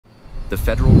The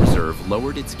Federal Reserve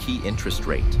lowered its key interest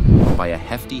rate by a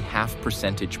hefty 0.5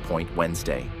 percentage point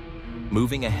Wednesday,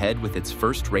 moving ahead with its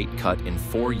first rate cut in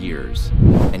 4 years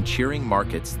and cheering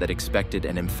markets that expected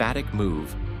an emphatic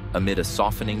move amid a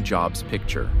softening jobs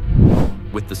picture.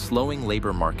 With the slowing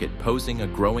labor market posing a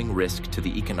growing risk to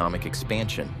the economic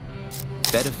expansion,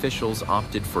 Fed officials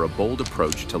opted for a bold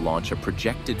approach to launch a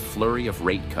projected flurry of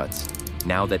rate cuts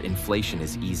now that inflation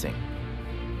is easing.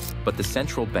 But the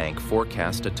central bank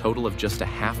forecast a total of just a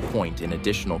 0.5 point in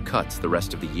additional cuts the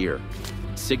rest of the year,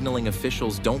 signaling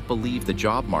officials don't believe the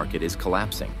job market is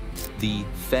collapsing. The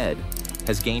Fed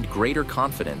has gained greater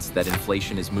confidence that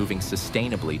inflation is moving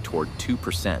sustainably toward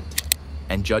 2%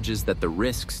 and judges that the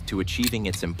risks to achieving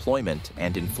its employment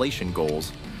and inflation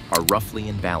goals are roughly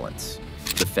in balance,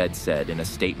 the Fed said in a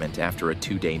statement after a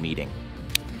 2-day meeting.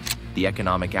 The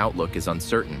economic outlook is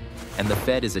uncertain, and the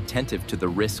Fed is attentive to the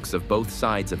risks of both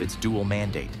sides of its dual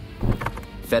mandate.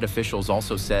 Fed officials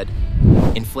also said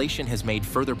inflation has made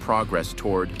further progress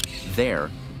toward their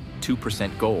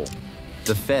 2% goal.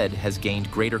 The Fed has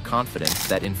gained greater confidence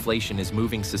that inflation is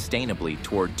moving sustainably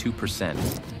toward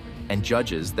 2% and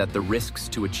judges that the risks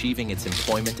to achieving its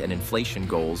employment and inflation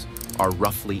goals are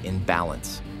roughly in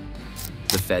balance,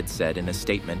 the Fed said in a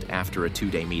statement after a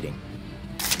 2-day meeting.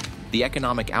 The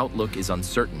economic outlook is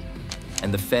uncertain,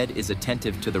 and the Fed is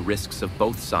attentive to the risks of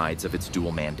both sides of its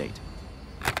dual mandate.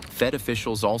 Fed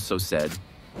officials also said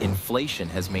inflation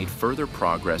has made further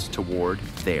progress toward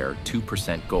their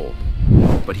 2% goal,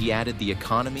 but he added the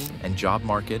economy and job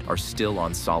market are still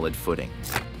on solid footing.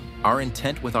 Our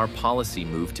intent with our policy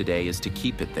move today is to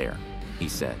keep it there, he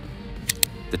said.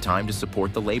 The time to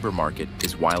support the labor market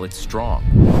is while it's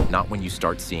strong, not when you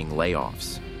start seeing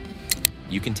layoffs.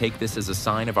 You can take this as a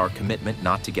sign of our commitment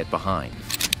not to get behind.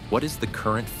 What is the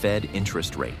current Fed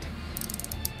interest rate?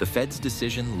 The Fed's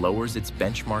decision lowers its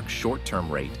benchmark short-term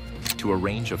rate to a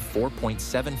range of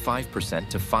 4.75%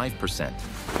 to 5%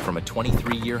 from a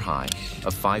 23-year high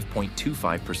of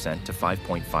 5.25% to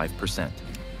 5.5%.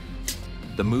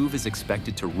 The move is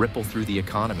expected to ripple through the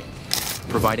economy,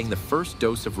 providing the first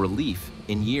dose of relief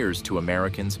in years to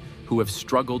Americans who have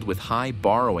struggled with high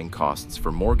borrowing costs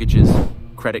for mortgages,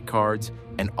 credit cards,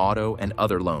 and auto and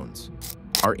other loans.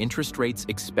 Are interest rates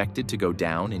expected to go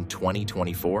down in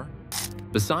 2024?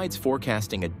 Besides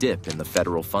forecasting a dip in the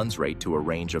federal funds rate to a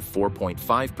range of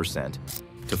 4.5%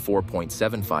 to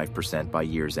 4.75% by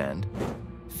year's end,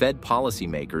 Fed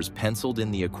policymakers penciled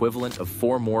in the equivalent of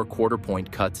 4 more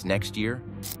quarter-point cuts next year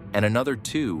and another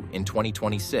 2 in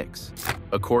 2026,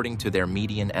 according to their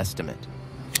median estimate.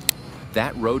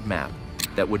 That roadmap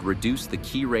that would reduce the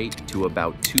key rate to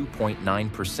about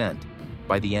 2.9%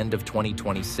 by the end of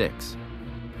 2026.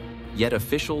 Yet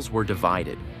officials were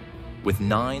divided, with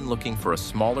 9 looking for a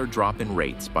smaller drop in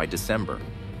rates by December,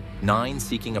 9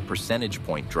 seeking a percentage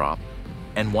point drop,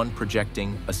 and 1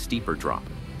 projecting a steeper drop.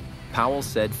 Powell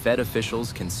said Fed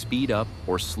officials can speed up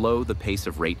or slow the pace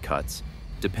of rate cuts,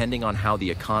 depending on how the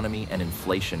economy and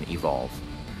inflation evolve.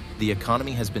 The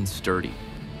economy has been sturdy,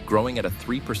 growing at a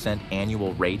 3%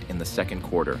 annual rate in the second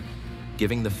quarter,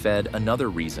 giving the Fed another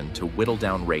reason to whittle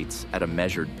down rates at a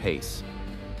measured pace.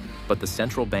 But the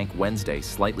central bank Wednesday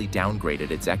slightly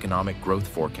downgraded its economic growth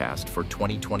forecast for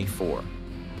 2024,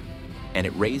 and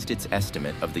it raised its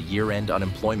estimate of the year-end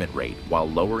unemployment rate while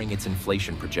lowering its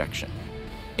inflation projection.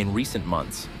 In recent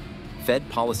months, Fed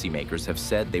policymakers have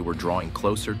said they were drawing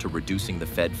closer to reducing the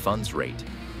Fed funds rate,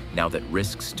 now that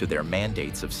risks to their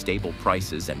mandates of stable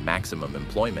prices and maximum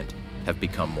employment have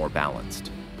become more balanced.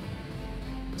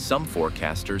 Some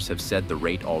forecasters have said the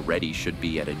rate already should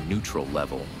be at a neutral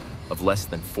level of less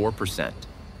than 4%,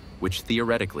 which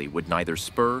theoretically would neither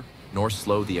spur nor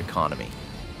slow the economy.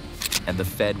 And the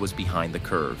Fed was behind the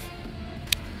curve.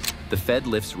 The Fed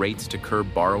lifts rates to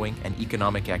curb borrowing and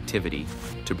economic activity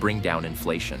to bring down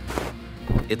inflation.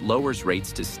 It lowers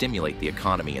rates to stimulate the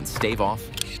economy and stave off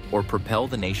or propel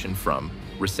the nation from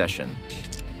recession.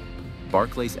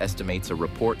 Barclays estimates a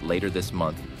report later this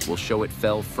month will show it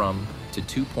fell to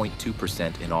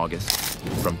 2.2% in August,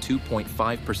 from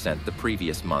 2.5% the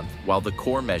previous month, while the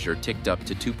core measure ticked up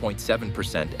to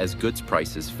 2.7% as goods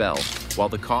prices fell, while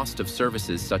the cost of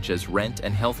services such as rent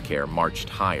and healthcare marched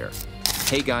higher.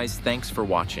 Hey guys, thanks for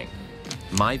watching.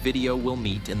 My video will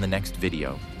meet in the next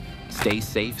video. Stay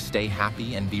safe, stay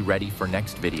happy, and be ready for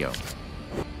next video.